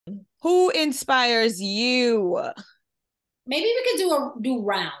Who inspires you? Maybe we could do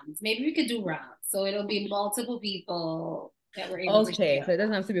rounds. Maybe we could do rounds. So it'll be multiple people that we're able to Okay, share. so it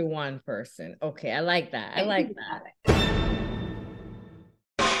doesn't have to be one person. Okay, I like that. I Yeah, we can like do that. that.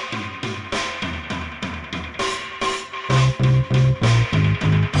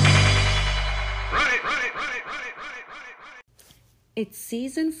 It's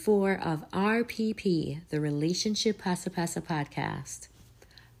season 4 of RPP, the Relationship Pasa Pasa podcast.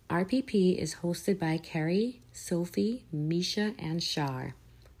 RPP is hosted by Carrie, Sophie, Misha, and Shar,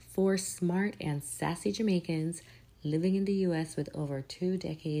 4 smart and sassy Jamaicans living in the U.S. with over 2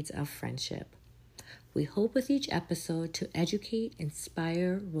 decades of friendship. We hope with each episode to educate,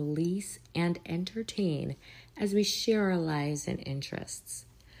 inspire, release, and entertain as we share our lives and interests.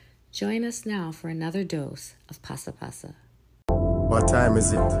 Join us now for another dose of Pasa Pasa. What time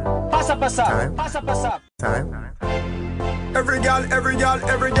is it? Pasa pasa, Time. pasa pasa. Time. Every girl, every girl,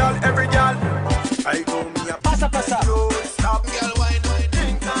 every girl, every girl. I go me a Pasa pasa. don't stop, girl. Wine,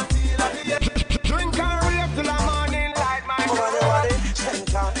 drink and feel like drink and rave till the morning light, my girl.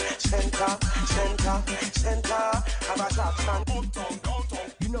 Center. Have a shot, man.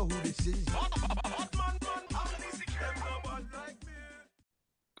 Downtown. You know who this is?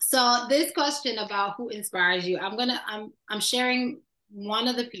 So this question about who inspires you, I'm sharing one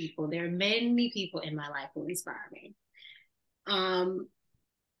of the people. There are many people in my life who inspire me.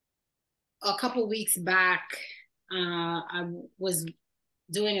 A couple weeks back, I was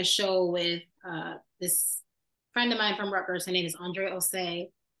doing a show with this friend of mine from Rutgers. Her name is Andrea Osei,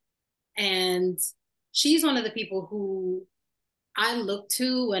 and she's one of the people who I look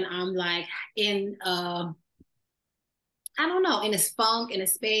to when I'm like in I don't know, in a funk, in a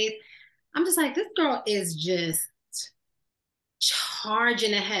space. I'm just like, this girl is just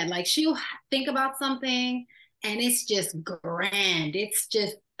charging ahead. Like she'll think about something and it's just grand. It's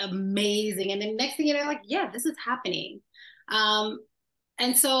just amazing. And then next thing you know, like, yeah, this is happening. Um,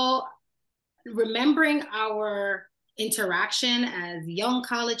 and so remembering our interaction as young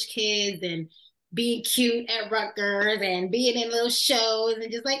college kids and being cute at Rutgers and being in little shows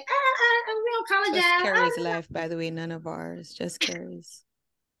and just like, a real college Just ass. Carrie's life, by the way, none of ours. Just Carrie's.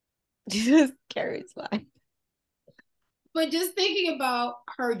 Just Carrie's life. But just thinking about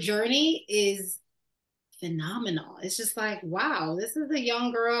her journey is phenomenal. It's just like, wow, this is a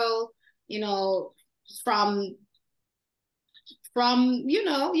young girl, you know, from you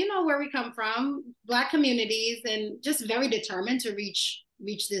know where we come from, Black communities, and just very determined to reach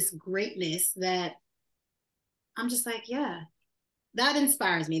this greatness that I'm just like, yeah, that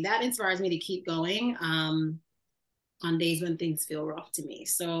inspires me. That inspires me to keep going on days when things feel rough to me.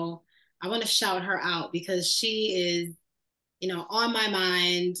 So I want to shout her out because she is, on my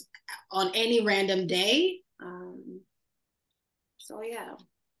mind on any random day. So yeah.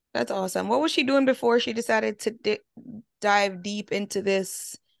 That's awesome. What was she doing before she decided to dive deep into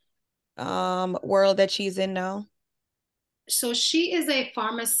this world that she's in now? So she is a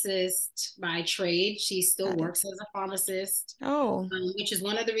pharmacist by trade. She still Got it. works as a pharmacist, Oh, which is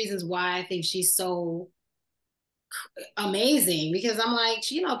one of the reasons why I think she's so amazing because I'm like,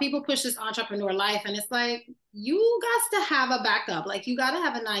 people push this entrepreneur life and it's like, you got to have a backup. Like you got to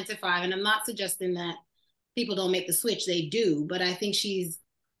have a 9 to 5. And I'm not suggesting that people don't make the switch. They do. But I think she's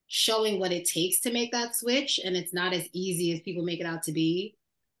showing what it takes to make that switch. And it's not as easy as people make it out to be.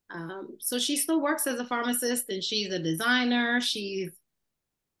 So she still works as a pharmacist and she's a designer. She's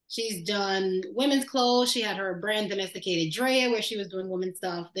done women's clothes. She had her brand Domesticated Drea where she was doing women's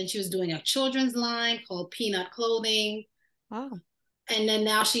stuff. Then she was doing a children's line called Peanut Clothing. wow. And then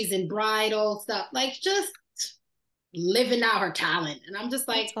now she's in bridal stuff, like just living out her talent. And I'm just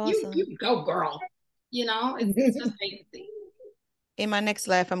like, That's awesome. you go, girl. It's just amazing. In my next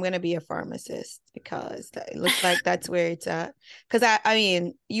life, I'm gonna be a pharmacist because it looks like that's where it's at. Because I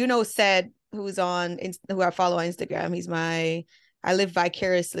mean, Said who I follow on Instagram. I live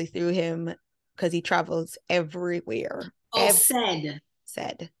vicariously through him because he travels everywhere. Oh, Said.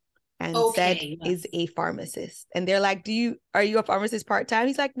 Said. And Said Okay. Yes. is a pharmacist. And they're like, are you a pharmacist part-time?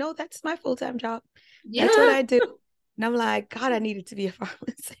 He's like, no, that's my full-time job. Yeah. That's what I do. And I'm like, God, I needed to be a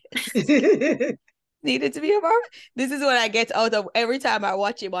pharmacist. Needed to be a pharmacist. This is what I get out of every time I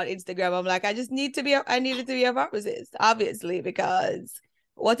watch him on Instagram. I'm like, I needed to be a pharmacist, obviously, because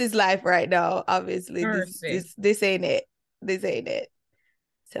what is life right now? Obviously, this ain't it. This ain't it.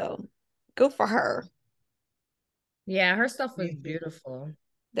 So good for her. Yeah, her stuff was beautiful.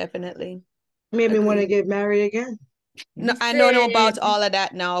 Definitely. Made me want to Agreed. get married again. No, I don't know about Listen, all of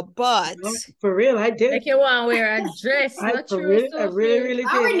that now, but No, for real, I did. like you want to wear a dress, I not for true, real, I really, Sophie. really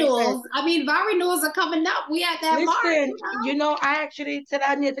Our did. I said, renewals. I mean, our renewals are coming up. We at that mark. listen, I actually said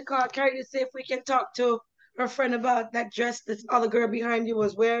I need to call Carrie to see if we can talk to her friend about that dress this other girl behind you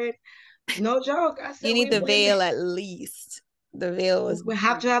was wearing. No joke. I said you need the we veil at least. The veil was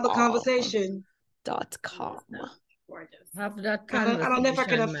have to have a bomb. conversation. .com. Gorgeous. Have that I don't know if I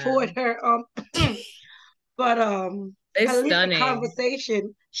can conversation, afford man. her but It's at least a stunning.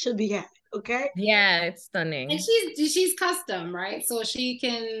 conversation should be had, okay? Yeah, it's stunning. And she's custom, right? So she's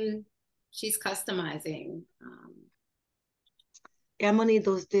customizing. Yeah, I'm gonna need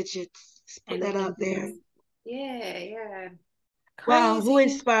those digits. Just put And that out there. Yeah. Wow, who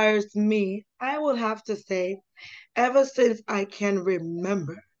Crazy. inspires me? I will have to say, ever since I can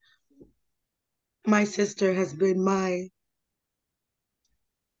remember, my sister has been my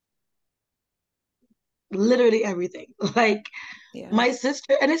literally everything. Like Yeah. my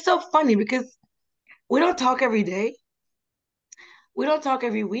sister, and it's so funny because we don't talk every day, we don't talk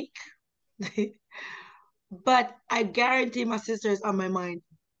every week, but I guarantee my sister is on my mind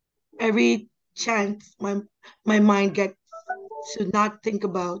every chance my mind gets to not think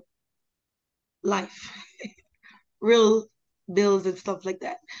about life, real bills and stuff like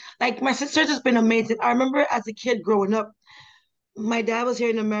that. Like my sister's just been amazing. I remember as a kid growing up, my dad was here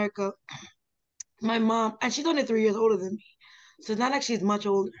in America. My mom, and she's only 3 years older than me, so it's not like she's much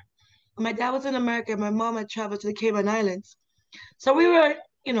older. My dad was in America. My mom had traveled to the Cayman Islands. So we were,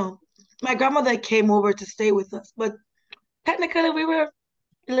 my grandmother came over to stay with us, but technically we were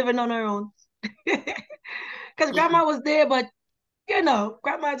living on our own. Because grandma was there, but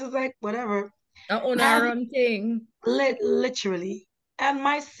grandma just like, whatever. On our And own thing. literally. And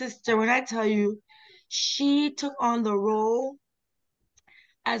my sister, when I tell you, she took on the role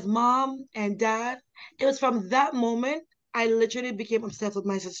as mom and dad. It was from that moment I literally became obsessed with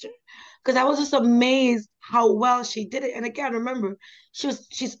my sister because I was just amazed how well she did it. And again, remember,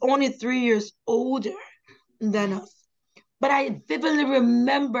 she's only 3 years older than us. But I vividly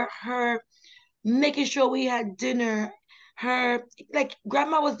remember her making sure we had dinner. Her like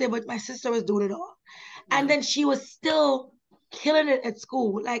grandma was there, but my sister was doing it all. And then she was still killing it at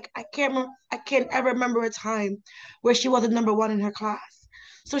school. Like I can't ever remember a time where she wasn't number one in her class.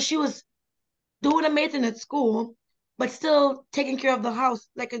 So she was doing amazing at school, but still taking care of the house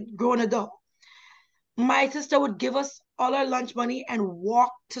like a grown adult. My sister would give us all our lunch money and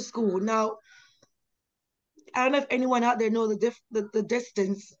walk to school. Now, I don't know if anyone out there know the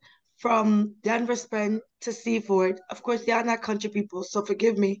distance from Denver Spend to Seaford. Of course, they are not country people, so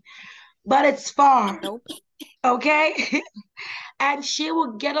forgive me, but it's far. Nope. Okay. And she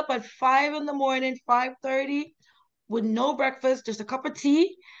will get up at 5 in the morning, 5:30, with no breakfast, just a cup of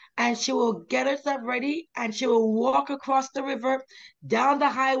tea, and she will get herself ready and she will walk across the river, down the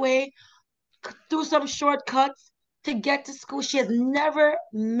highway, through some shortcuts to get to school. She has never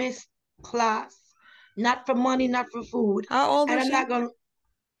missed class. Not for money, not for food. How old And was I'm she? not gonna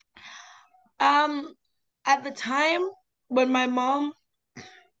at the time when my mom,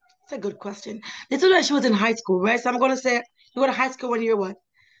 it's a good question. This is when she was in high school, right? So I'm gonna say you go to high school when you're what?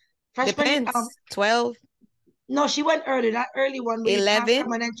 Freshman? Depends. 12, No, she went early. That early one where you pass 11.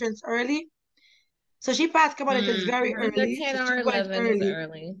 common entrance early. So she passed common entrance very Under early. 10 So or she went 11 is early.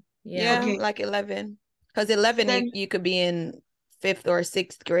 early. Yeah, Yeah. Okay. like 11. Because 11, Then you could be in 5th or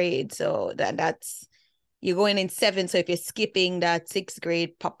 6th grade. So that's you're going in 7th. So if you're skipping that 6th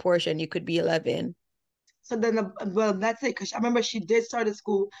grade portion, you could be 11. so then well that's it. Because I remember she did start at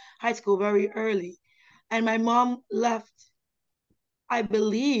high school very early. And my mom left, I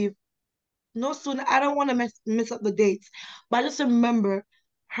believe, no sooner. I don't want to miss up the dates, but I just remember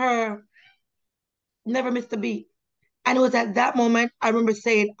her never missed a beat. And it was at that moment I remember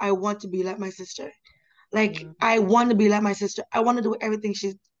saying, I want to be like my sister. Like I want to be like my sister. I want to do everything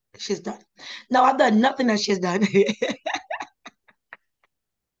she's done. Now I've done nothing that she's done.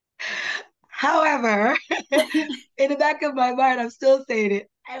 However, in the back of my mind, I'm still saying it.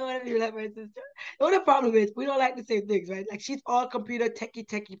 I want to be like my sister. The only problem is we don't like the same things, right? Like she's all computer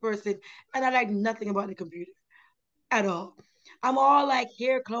techie person, and I like nothing about the computer at all. I'm all like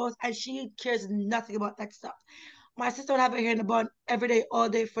hair, clothes, and she cares nothing about that stuff. My sister would have her hair in a bun every day, all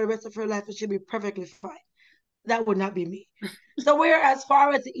day for the rest of her life, and she'd be perfectly fine. That would not be me. So we're as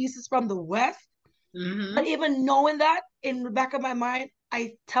far as the east is from the west. But even knowing that in the back of my mind,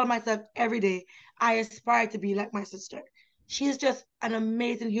 I tell myself every day, I aspire to be like my sister. She's just an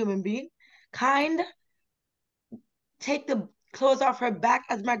amazing human being, kind, take the clothes off her back,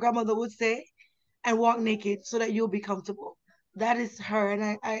 as my grandmother would say, and walk naked so that you'll be comfortable. That is her.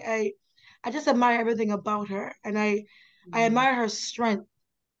 And I just admire everything about her, and I admire her strength,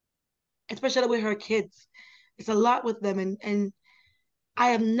 especially with her kids. It's a lot with them, and I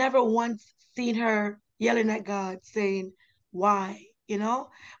have never once seen her yelling at God, saying, "Why?" You know,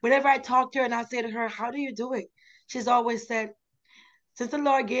 whenever I talk to her and I say to her, "How do you do it?" She's always said, "Since the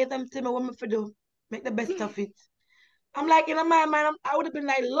Lord gave them to me, woman for do, make the best of it." I'm like, in my mind, I would have been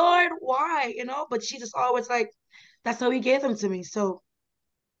like, "Lord, why?" You know, but she just always like, "That's how He gave them to me, so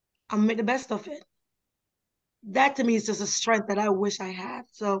I'm gonna make the best of it." That to me is just a strength that I wish I had.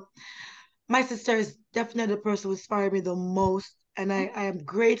 So my sister is definitely the person who inspired me the most, and I am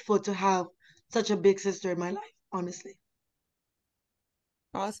grateful to have such a big sister in my life, honestly.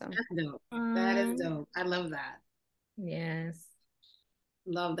 Awesome. That's dope. That is dope. I love that. Yes.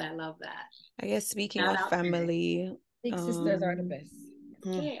 Love that. Love that. I guess speaking Shout of out family, Big sisters are the best.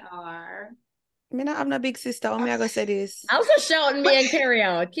 They are. I mean, I'm not big sister. How me I gonna say this? I was just shouting me and carry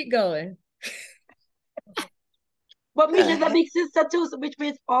out. Keep going. But Misha's a big sister too, so which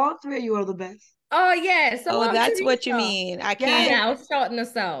means all three of you are the best. Oh yeah. So Oh, I'm that's what you Teresa. mean. I Yeah. can't. Yeah, I was shouting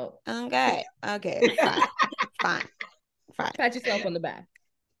us out. Okay. Okay. Fine. Fine. Fine. Pat yourself on the back.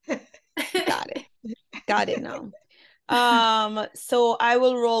 Got it. Got it now. So I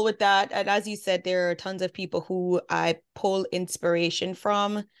will roll with that. And as you said, there are tons of people who I pull inspiration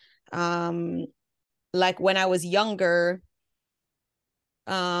from. Like when I was younger,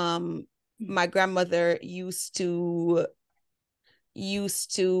 my grandmother used to,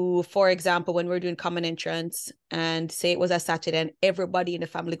 for example, when we were doing common entrance and say it was a Saturday and everybody in the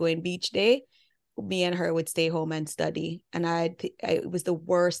family going beach day, me and her would stay home and study. And it was the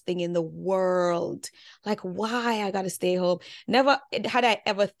worst thing in the world. Like, why I gotta stay home? Never had I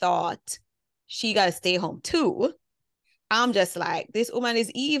ever thought she gotta stay home too. I'm just like, this woman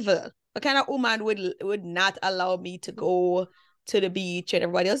is evil. What kind of woman would not allow me to go to the beach and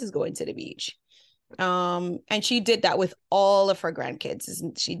everybody else is going to the beach? And she did that with all of her grandkids.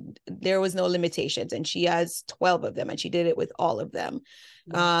 There was no limitations, and she has 12 of them, and she did it with all of them.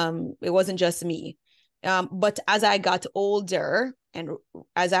 It wasn't just me. But as I got older, and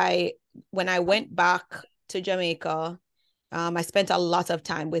when I went back to Jamaica, I spent a lot of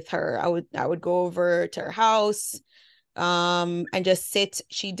time with her. I would go over to her house, and just sit.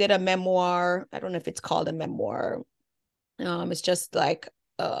 She did a memoir. I don't know if it's called a memoir. It's just like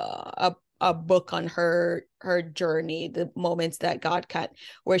a book on her journey, the moments that God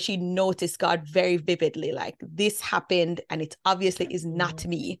where she noticed God very vividly, like this happened and it obviously is not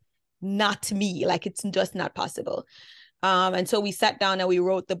me, like it's just not possible. And so we sat down and we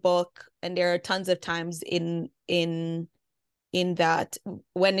wrote the book, and there are tons of times in that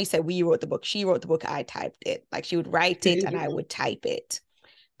when they said we wrote the book, she wrote the book, I typed it. Like she would write it and I would type it.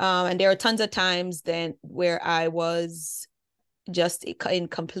 And there are tons of times then where I was just in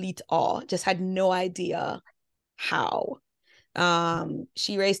complete awe, just had no idea how.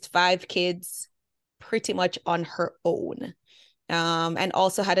 She raised 5 kids pretty much on her own, and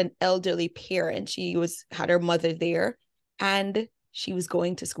also had an elderly parent. She had her mother there, and she was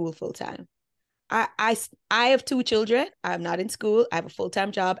going to school full time. I have 2 children. I'm not in school. I have a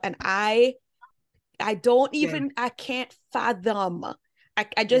full-time job, and I don't even, I can't fathom.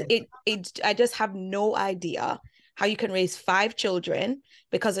 I just have no idea how you can raise 5 children,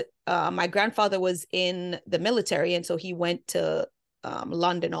 because my grandfather was in the military, and so he went to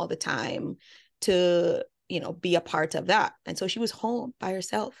London all the time to be a part of that. And so she was home by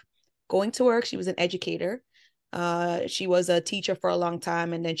herself going to work. She was an educator. She was a teacher for a long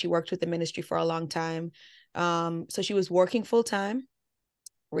time, and then she worked with the ministry for a long time. So she was working full time,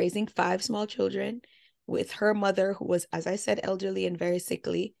 raising 5 small children with her mother, who was, as I said, elderly and very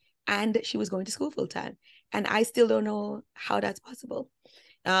sickly, and she was going to school full time. And I still don't know how that's possible.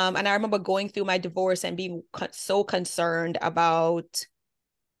 And I remember going through my divorce and being so concerned about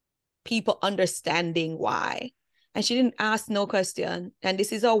people understanding why. And she didn't ask no question. And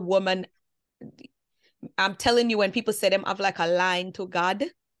this is a woman, I'm telling you, when people say them have like a line to God,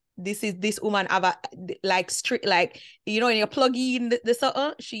 this woman have a like straight, like, when you plug in the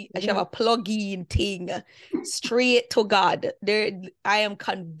something, she have a plug-in thing straight to God. I am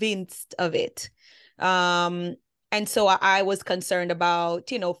convinced of it. And so I was concerned about,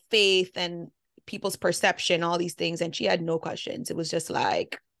 faith and people's perception, all these things. And she had no questions. It was just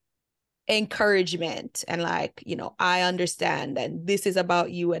like encouragement and like, I understand, and this is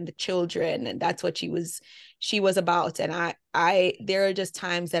about you and the children. And that's what she was about. And I there are just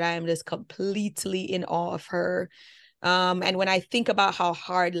times that I am just completely in awe of her. And when I think about how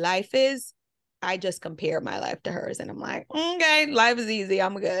hard life is, I just compare my life to hers, and I'm like, okay, life is easy.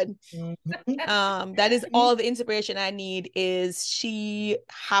 I'm good. That is all the inspiration I need. Is she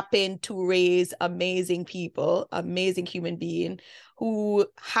happened to raise amazing people, amazing human being who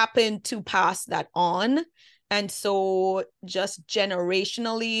happened to pass that on. And so just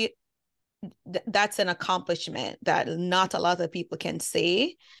generationally, that's an accomplishment that not a lot of people can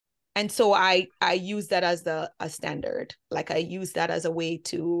say. And so I use that as a standard. Like I use that as a way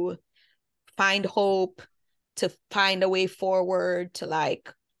to find hope, to find a way forward, to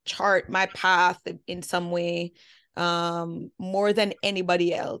like chart my path in some way, more than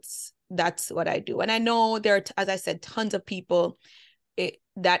anybody else. That's what I do. And I know there are, as I said, tons of people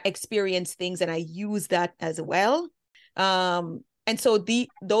that experience things, and I use that as well. And so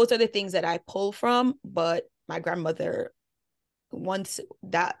those are the things that I pull from. But my grandmother, once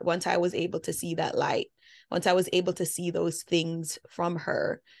I was able to see that light, once I was able to see those things from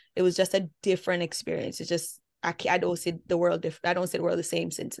her, it was just a different experience. It's just, I don't see the world different. I don't see the world the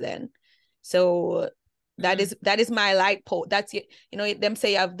same since then. So that is my light pole. That's, you know, them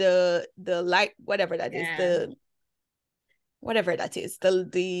say of the light, whatever that is, the whatever that is,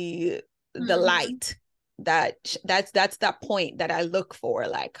 the light, that's that point that I look for.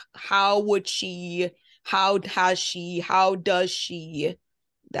 Like, how would she, how has she, how does she,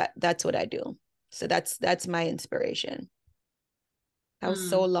 that's what I do. So that's my inspiration. That was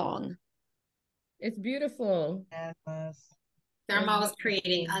so long. It's beautiful. Yes. Grandma was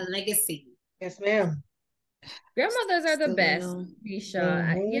creating a legacy. Yes, ma'am. Grandmothers are the Still best, know.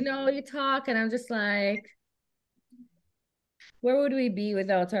 Risha. You know, you talk and I'm just like, where would we be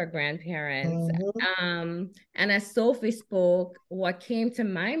without our grandparents? And as Sophie spoke, what came to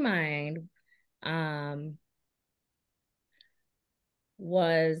my mind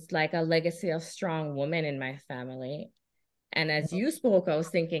was like a legacy of strong women in my family. And as you spoke, I was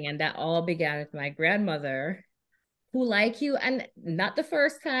thinking, and that all began with my grandmother, who, like you, and not the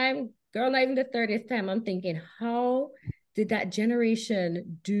first time, girl, not even the 30th time, I'm thinking, how did that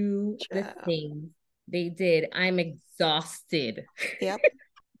generation do the things they did? I'm exhausted. Yep.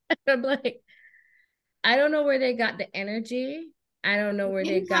 I'm like, I don't know where they got the energy. I don't know where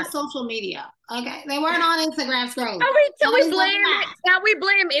they got social media. Okay, they weren't on Instagram scrolling. Now we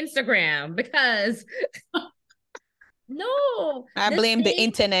blame Instagram because no, I blame the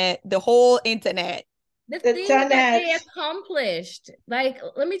internet, the whole internet. The things that they accomplished. Like,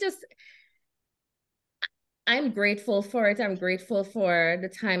 I'm grateful for it. I'm grateful for the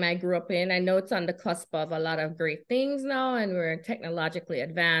time I grew up in. I know it's on the cusp of a lot of great things now, and we're technologically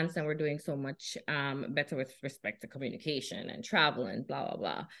advanced, and we're doing so much better with respect to communication and travel and blah, blah,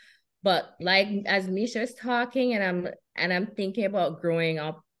 blah. But like, as Misha is talking, and I'm thinking about growing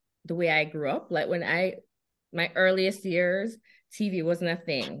up the way I grew up, like my earliest years, TV wasn't a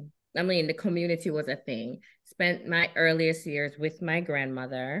thing. I mean, the community was a thing. Spent my earliest years with my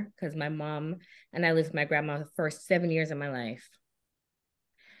grandmother, because my mom and I lived with my grandma the first 7 years of my life.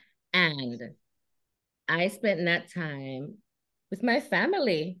 And I spent that time with my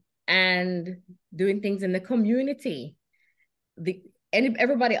family and doing things in the community.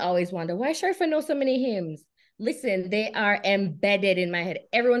 Everybody always wonder, why Sharifa know so many hymns? Listen, they are embedded in my head.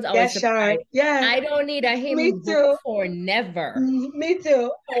 Everyone's always surprised. Yeah. I don't need a hymn book for never. Me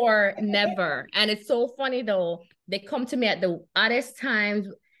too. For never. And it's so funny though. They come to me at the oddest times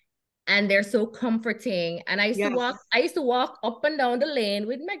and they're so comforting. And I used to walk up and down the lane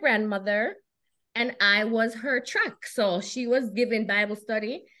with my grandmother, and I was her truck. So she was giving Bible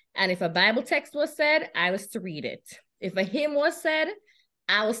study. And if a Bible text was said, I was to read it. If a hymn was said,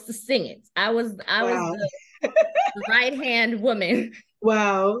 I was to sing it. I was the right-hand woman.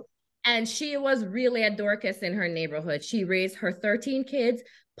 Wow. And she was really a Dorcas in her neighborhood. She raised her 13 kids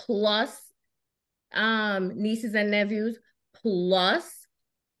plus nieces and nephews plus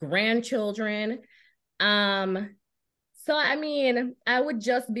grandchildren. So I mean, I would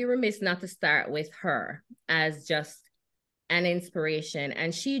just be remiss not to start with her as just an inspiration.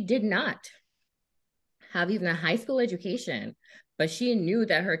 And she did not have even a high school education, but she knew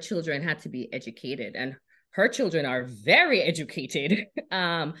that her children had to be educated, and her children are very educated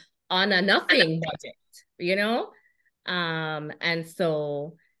on a nothing budget, you know? And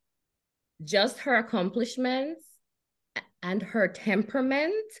so just her accomplishments and her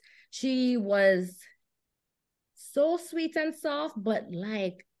temperament, she was so sweet and soft, but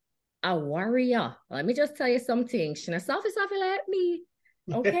like a warrior. Let me just tell you something. She's not soft like me.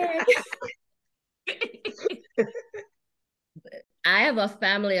 Okay. I have a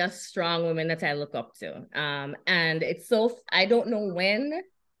family of strong women that I look up to. And it's so, I don't know when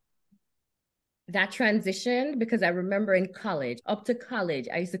that transitioned because I remember in college, up to college,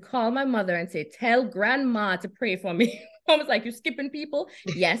 I used to call my mother and say, tell grandma to pray for me. I was like, you're skipping people?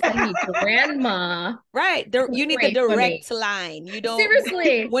 Yes, I need grandma. Right. You need the direct line. You don't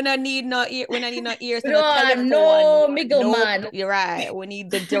seriously. When I need no ears and No, a telephone. no middleman. You're right. We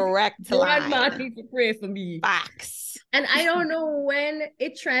need the direct grandma line. needs to pray for me. Facts. And I don't know when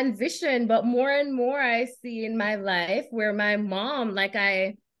it transitioned, but more and more I see in my life where my mom, like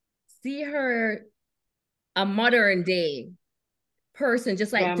I see her a modern day person,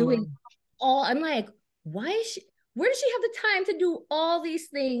 just like doing all, I'm like, why is she, where does she have the time to do all these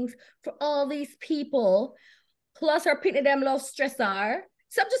things for all these people? Plus her picking them love stressor.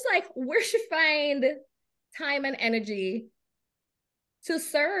 So I'm just like, where she find time and energy to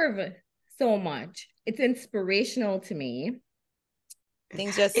serve so much? It's inspirational to me.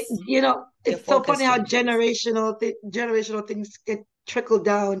 Things just, it's so funny how generational things get trickled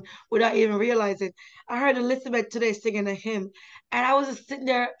down without even realizing. I heard Elizabeth today singing a hymn, and I was just sitting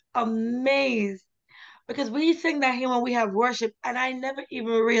there amazed because we sing that hymn when we have worship, and I never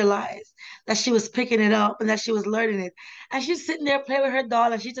even realized that she was picking it up and that she was learning it. And she's sitting there playing with her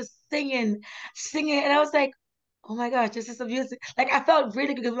doll, and she's just singing, and I was like, oh my gosh, this is some music. Like I felt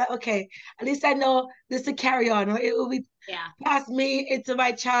really good because like, okay, at least I know this to carry on. Or it will be past me into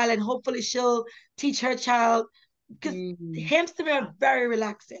my child, and hopefully she'll teach her child. Because hymns to me are very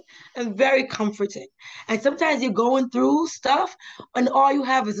relaxing and very comforting. And sometimes you're going through stuff and all you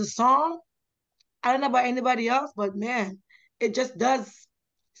have is a song. I don't know about anybody else, but man, it just does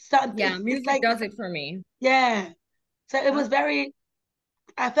something. Yeah, music does it for me. Yeah. So it was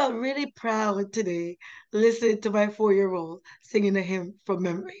I felt really proud today listening to my 4-year-old singing a hymn from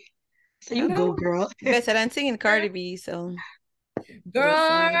memory. So you go, girl. Better than singing Cardi B, so.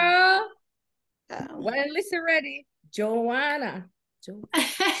 Girl. When Lisa ready, Joanna.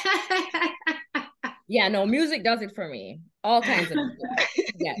 Yeah, no, music does it for me. All kinds of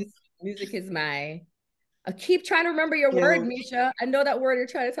yes. Music is I keep trying to remember your word, Misha. I know that word you're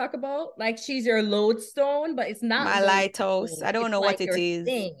trying to talk about. Like she's your lodestone, but it's not my lighthouse. I don't know what it is.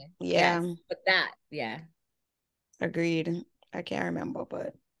 Thing. Yeah. Yes, but that, yeah. Agreed. I can't remember,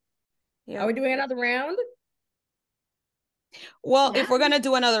 but yeah. Are we doing another round? Well, if we're gonna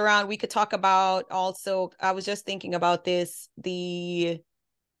do another round, we could talk about also, I was just thinking about this,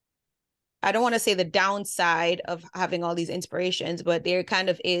 I don't want to say the downside of having all these inspirations, but there kind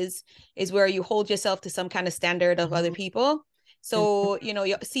of is where you hold yourself to some kind of standard of other people. So,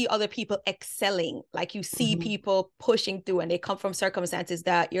 you see other people excelling, like you see people pushing through and they come from circumstances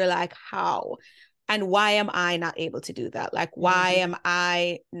that you're like, how? And why am I not able to do that? Like, why am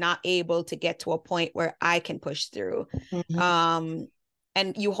I not able to get to a point where I can push through? And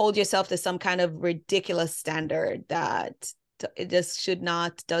you hold yourself to some kind of ridiculous standard that it just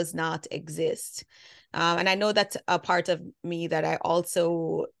does not exist. And I know that's a part of me that I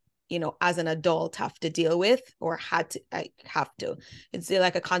also, as an adult have to deal with, or I have to. It's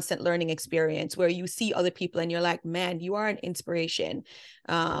like a constant learning experience where you see other people and you're like, man, you are an inspiration.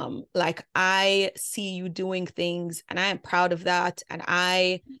 Like I see you doing things and I am proud of that. And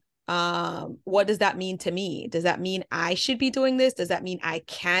what does that mean to me? Does that mean I should be doing this? Does that mean I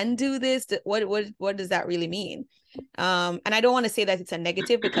can do this? What does that really mean? And I don't want to say that it's a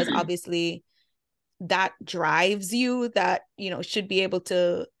negative, because obviously that drives you, that, should be able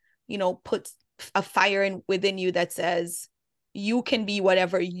to, put a fire within you that says you can be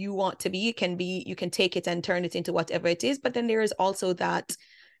whatever you want to be. You can take it and turn it into whatever it is. But then there is also that,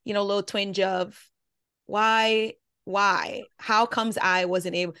 little twinge of why, how comes I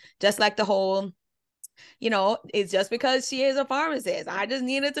wasn't able, just like the whole, it's just because she is a pharmacist, I just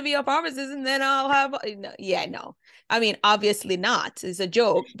needed to be a pharmacist and then I'll have, no. I mean, obviously not. It's a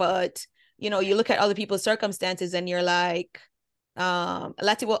joke, but, you look at other people's circumstances and you're like,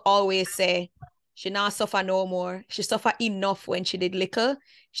 Lati will always say, she not suffer no more. She suffer enough when she did liquor.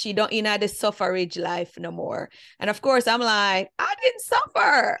 She don't in the suffrage life no more. And of course, I'm like, I didn't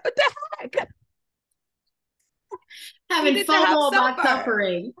suffer. What the heck? Having FOMO about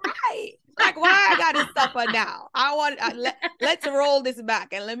suffering. Right. Like, why I gotta suffer now? Let's roll this back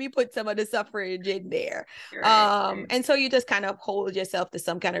and let me put some of the suffrage in there. Right. And so you just kind of hold yourself to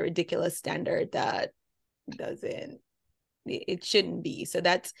some kind of ridiculous standard that it shouldn't be. So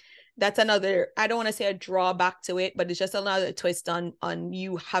that's another, I don't want to say a drawback to it, but it's just another twist on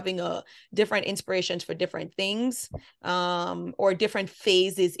you having a different inspirations for different things, or different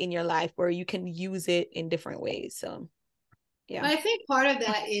phases in your life where you can use it in different ways. So yeah. I think part of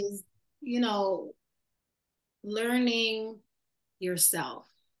that is, learning yourself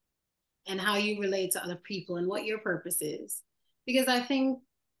and how you relate to other people and what your purpose is. Because I think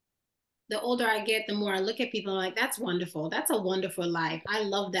the older I get, the more I look at people, I'm like, that's wonderful. That's a wonderful life. I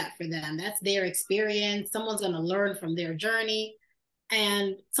love that for them. That's their experience. Someone's going to learn from their journey,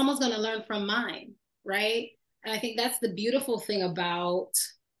 and someone's going to learn from mine, right? And I think that's the beautiful thing about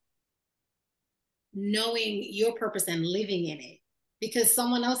knowing your purpose and living in it, because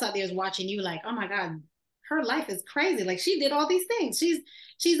someone else out there is watching you like, oh my God, her life is crazy. Like, she did all these things.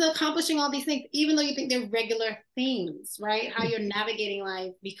 She's accomplishing all these things, even though you think they're regular things, right? How you're navigating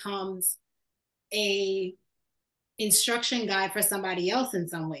life becomes a instruction guide for somebody else in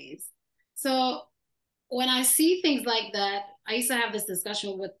some ways. So when I see things like that, I used to have this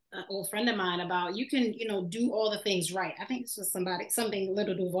discussion with an old friend of mine about, you can, do all the things right. I think it's just something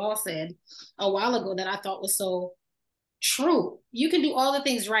Little Duval said a while ago that I thought was so true. You can do all the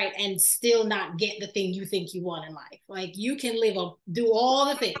things right and still not get the thing you think you want in life. Like, you can do all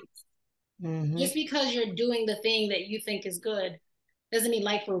the things. Mm-hmm. Just because you're doing the thing that you think is good doesn't mean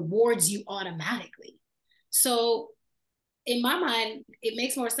life rewards you automatically. So in my mind, it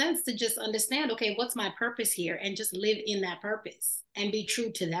makes more sense to just understand, okay, what's my purpose here, and just live in that purpose and be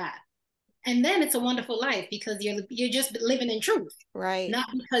true to that. And then it's a wonderful life, because you're just living in truth, right? Not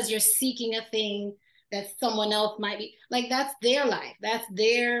because you're seeking a thing that someone else might be like. That's their life, that's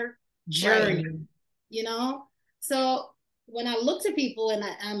their journey, right. So when I look to people and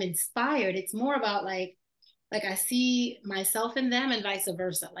I'm inspired, it's more about like I see myself in them and vice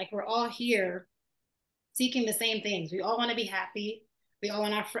versa. Like, we're all here seeking the same things. We all want to be happy. We all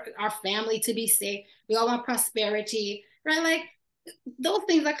want our family to be safe. We all want prosperity, right? Like, those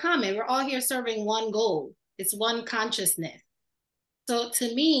things are common. We're all here serving one goal. It's one consciousness. So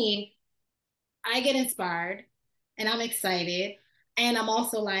to me, I get inspired and I'm excited. And I'm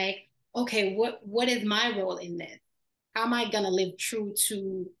also like, okay, what is my role in this? How am I going to live true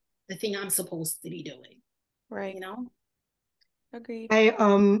to the thing I'm supposed to be doing? Right. Agreed.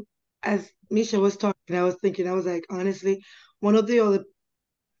 As Misha was talking, I was thinking, I was like, honestly, one of the other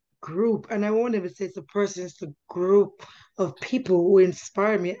group, and I won't even say it's a person, it's a group of people who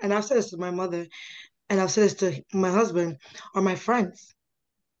inspire me. And I've said this to my mother, and I've said this to my husband, or my friends.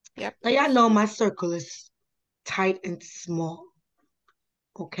 Yep. Now, y'all know my circle is tight and small.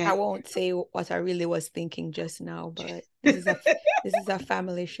 Okay. I won't say what I really was thinking just now, but this is a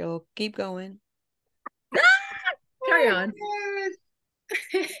family show. Keep going. Carry on.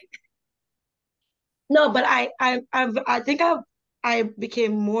 No, but I think I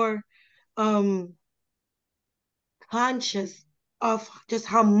became more conscious of just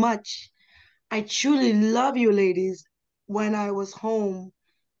how much I truly love you ladies when I was home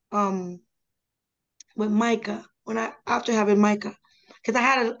with Micah, after having Micah, because I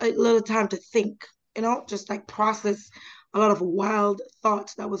had a little time to think, just like process a lot of wild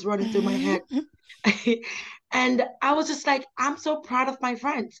thoughts that was running through my head. And I was just like, I'm so proud of my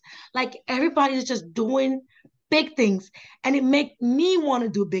friends. Like, everybody is just doing big things, and it make me want to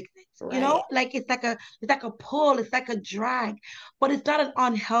do big things. Right. Like, it's like a pull, it's like a drag, but it's not an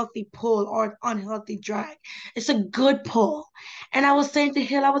unhealthy pull or an unhealthy drag. It's a good pull. And I was saying to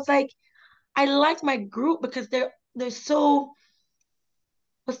Hill, I was like, I like my group because they're so,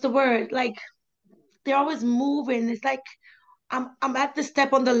 what's the word? Like, they're always moving. It's like I'm at the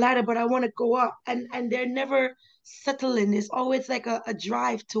step on the ladder, but I want to go up, and they're never settling. It's always like a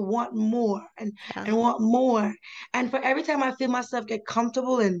drive to want more and want more. And for every time I feel myself get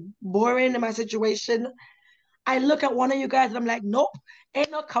comfortable and boring in my situation, I look at one of you guys and I'm like, nope,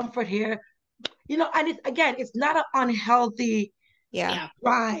 ain't no comfort here. And it's not an unhealthy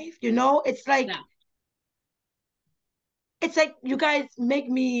drive. It's like it's like you guys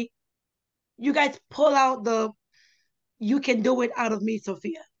pull out the you can do it out of me,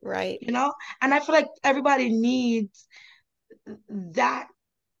 Sophia. Right. And I feel like everybody needs that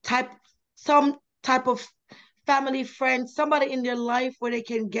some type of family, friend, somebody in their life where they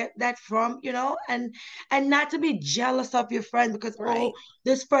can get that from, and not to be jealous of your friend because, oh,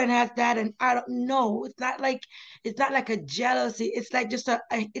 this friend has that and I don't know. It's not like a jealousy. It's like just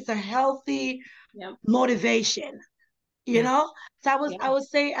it's a healthy motivation, So I was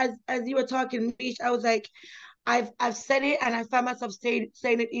saying, as you were talking, Mish, I was like, I've said it, and I find myself saying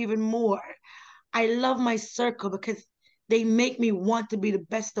it even more. I love my circle because they make me want to be the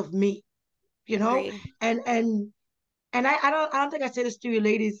best of me, Agreed. And I don't think I say this to you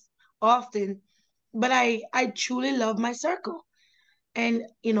ladies often, but I truly love my circle. And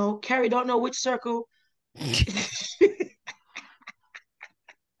Carrie, don't know which circle.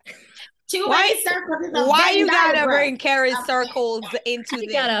 Why you gotta bring Carrie's circles into this?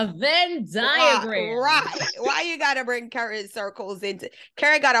 You got a Venn diagram. Right. Why you gotta bring Carrie's circles into?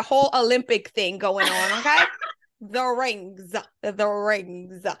 Carrie got a whole Olympic thing going on, okay? The rings. The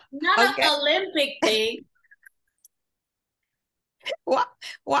rings. Not Okay. an Olympic thing.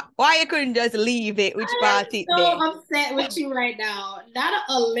 Why you couldn't just leave it? Which I part am it so there? upset with you right now. Not an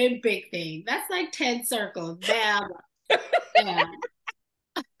Olympic thing. That's like 10 circles. Bam. Yeah.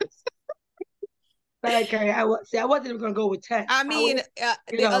 Sorry, Carrie. I wasn't even gonna go with 10. I mean, you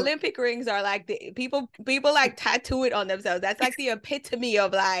the know. Olympic rings are like the people like tattoo it on themselves. That's like the epitome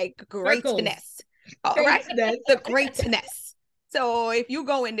of like greatness. Oh, right? The greatness. So if you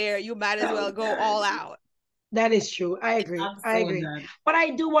go in there, you might as well go all out. That is true. I agree. I'm I so agree. done. But I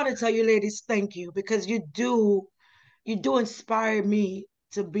do want to tell you, ladies, thank you, because you do inspire me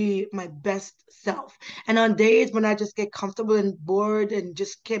to be my best self. And on days when I just get comfortable and bored and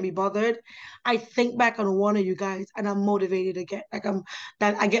just can't be bothered, I think back on one of you guys and I'm motivated again. Like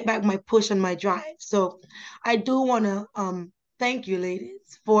I get back my push and my drive. So I do want to thank you,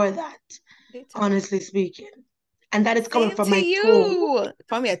 ladies, for that. Honestly speaking. And that is coming Same from to my toe. you.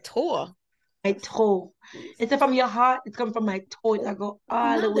 From your toe. My toe. It's from your heart. It's coming from my toe. I go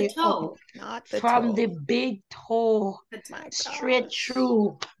all Not the way toe. up. Not the From toe. the big toe. My Straight gosh.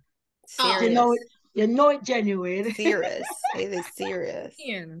 through. Serious. You know it genuine. Serious. It is serious.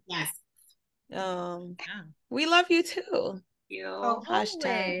 Yes. We love you too. You.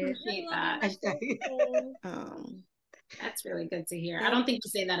 Hashtag. Appreciate that. That's really good to hear. I don't think we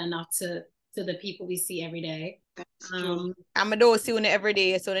say that enough to the people we see every day. That's true. I'm a do soon every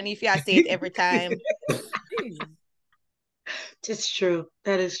day, so then if you say it every time. Just true.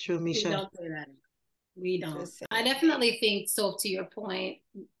 That is true, Misha. We don't say that. We don't. I definitely think so. To your point,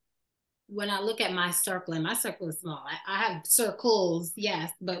 when I look at my circle, and my circle is small, I have circles,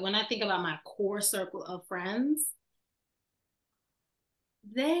 yes, but when I think about my core circle of friends,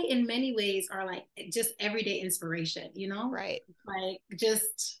 they in many ways are like just everyday inspiration, you know? Right. Like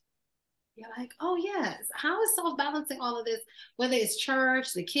just, you're like, oh yes, how is self-balancing all of this, whether it's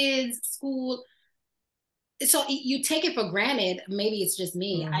church, the kids, school. So you take it for granted. Maybe it's just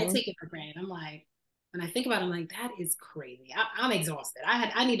me. I take it for granted. I'm like, when I think about it, I'm like, that is crazy. I'm exhausted.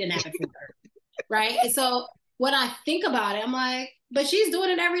 I need a nap at 4:30, right? And so when I think about it, I'm like, but she's doing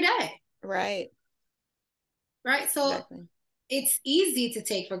it every day. Right. Right. So it's easy to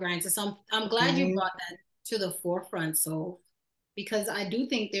take for granted. So I'm glad you brought that to the forefront. So, because I do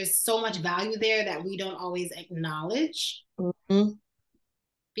think there's so much value there that we don't always acknowledge.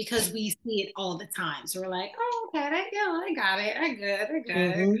 Because we see it all the time. So we're like, oh, okay, I got it. They're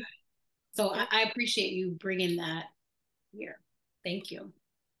good. So I appreciate you bringing that here. Thank you.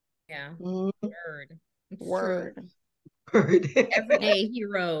 Yeah. Word. Everyday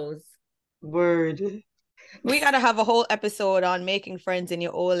heroes. Word. We got to have a whole episode on making friends in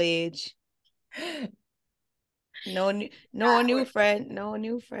your old age. No new friend.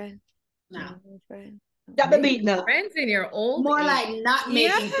 Got the beat now. Friends in your old More age. like not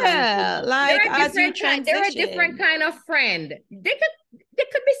making friends. Yeah, like as you transition. They're a different kind of friend. They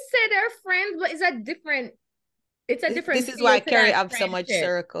could be said they're friends, but it's a different. This is why Carrie have so much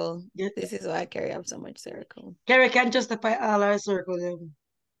circle. This is why Carrie have so much circle. Carrie can justify all our circle.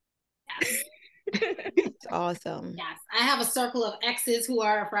 Yes. It's awesome. Yes, I have a circle of exes who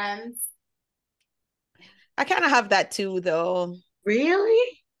are friends. I kind of have that too, though.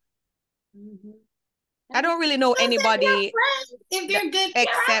 Really? I don't really know anybody if they're good,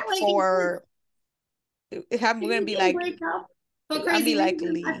 except for I'm gonna be like, I'll be like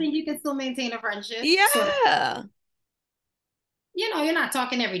Lee. I think you can still maintain a friendship. Yeah. So, you know, you're not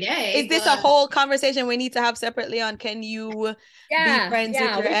talking every day. Is this a whole conversation we need to have separately on? Can you be friends with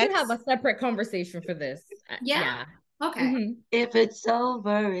your ex? We should have a separate conversation for this. Yeah. Okay. If it's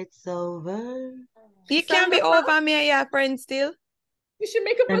over, it's over. You can't be over me and your friends still. You should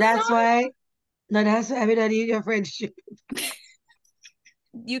make a that's why we don't need your friendship.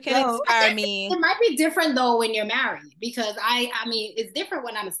 You can inspire me. It might be different though when you're married, because I mean, it's different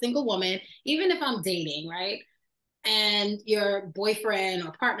when I'm a single woman, even if I'm dating, right? And your boyfriend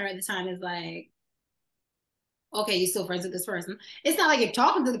or partner at the time is like, okay, you're still friends with this person. It's not like you're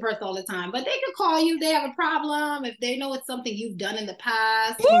talking to the person all the time, but they could call you. They have a problem if they know it's something you've done in the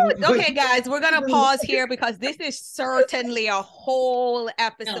past. Okay, guys, we're gonna pause here because this is certainly a whole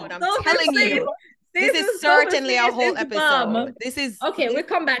episode. I'm telling you. This is certainly a whole episode. This is okay. We'll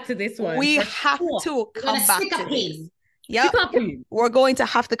come back to this one. We have to come back to this. Yeah, we're going to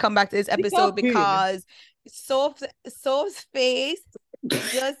have to come back to this episode because Soph's face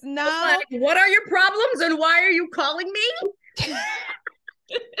just now. Like, what are your problems and why are you calling me?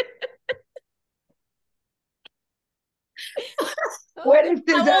 What is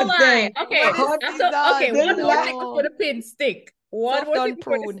this? Okay, okay. Let's put a pin stick. What Soft was done it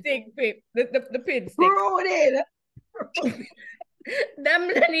for the prune. stick, the pin stick? Pruning. Them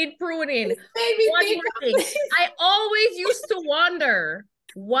need pruning. Made me One think more of thing. this. I always used to wonder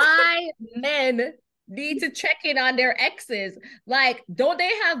why men need to check in on their exes. Like, don't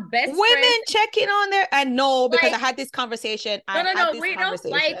they have best Women friends? checking on their, and no, because Like- I had this conversation. I No, had this wait, no.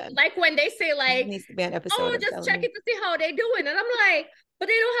 conversation. Like when they say It like, needs to be an episode. oh, I'm just telling checking you. to see how they doing. And I'm like, but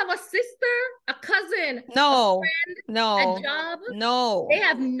they don't have a sister, a cousin, No, a no, job. no, They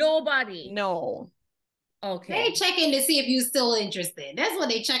have nobody. no. Okay. They checking to see if you still interested. That's what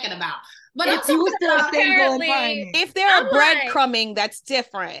they checking about. But I'm If you talking still about single and apparently- finding. If they're I'm like- breadcrumbing, that's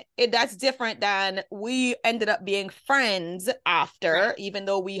different. That's different than we ended up being friends after, Right. even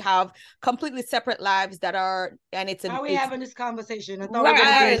though we have completely separate lives that are, and it's How are we it's- having this conversation? I thought Right. we were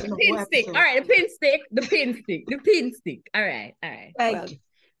All going right, to the do pin a stick. episode. All right, the pin stick. The pin stick. The pin stick. All right. Thank Well, you.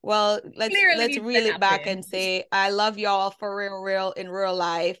 well, let's Clearly needs to reel it back happen. and say I love y'all for real in real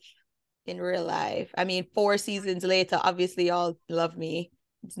life. In real life. I mean, 4 seasons later, obviously y'all love me.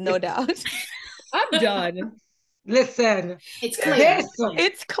 It's no doubt. I'm done. Listen, it's clear. this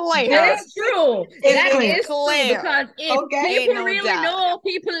It's clear. That's true. It's That clear. is true Clear. because if Okay. Ain't people no really doubt. know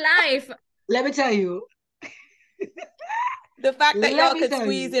people life, let me tell you. The fact that Let y'all me could tell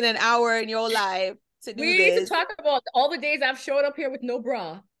squeeze you. in an hour in your life to do we need to this. talk about all the days I've showed up here with no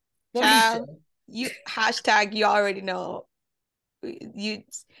bra. Child, you hashtag you already know. You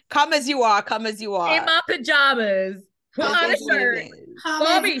come as you are, come as you In are. my pajamas. Put This on a is what it shirt. is.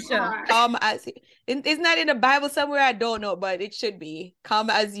 Bobisha. Come as isn't that in the Bible somewhere? I don't know, but it should be. Come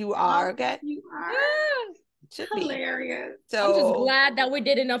as you are, okay? You are It should be. hilarious. I'm just So glad that we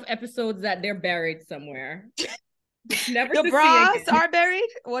did enough episodes that they're buried somewhere. Never the to see bras again. are buried.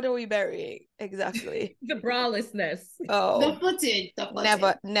 What are we burying exactly? The bralessness. The Oh, footage. The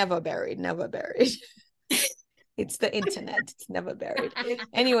footage. never buried. Never buried. It's the internet. It's never buried.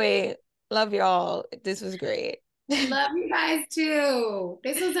 Anyway, love y'all. This was great. Love you guys too.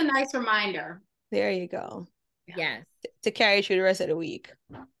 This was a nice reminder. There you go. Yes. To carry through the rest of the week.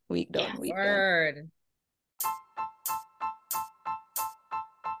 Week done. Yes. Week done. Word.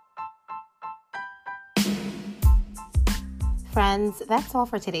 Friends, that's all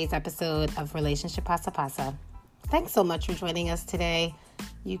for today's episode of Relationship Pasa Pasa. Thanks so much for joining us today.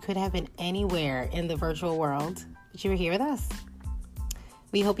 You could have been anywhere in the virtual world, but you were here with us.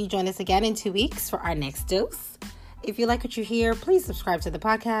 We hope you join us again in 2 weeks for our next dose. If you like what you hear, please subscribe to the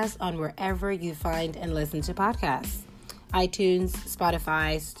podcast on wherever you find and listen to podcasts. iTunes,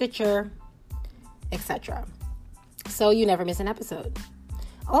 Spotify, Stitcher, etc. So you never miss an episode.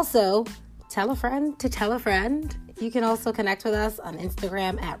 Also, tell a friend to tell a friend. You can also connect with us on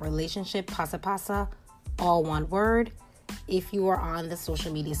Instagram at Relationship Pasa Pasa, all one word, if you are on the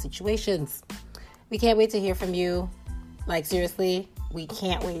social media situations. We can't wait to hear from you. Like, seriously, we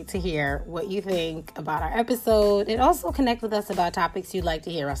can't wait to hear what you think about our episode and also connect with us about topics you'd like to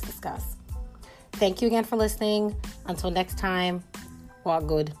hear us discuss. Thank you again for listening. Until next time, walk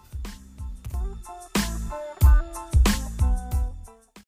good.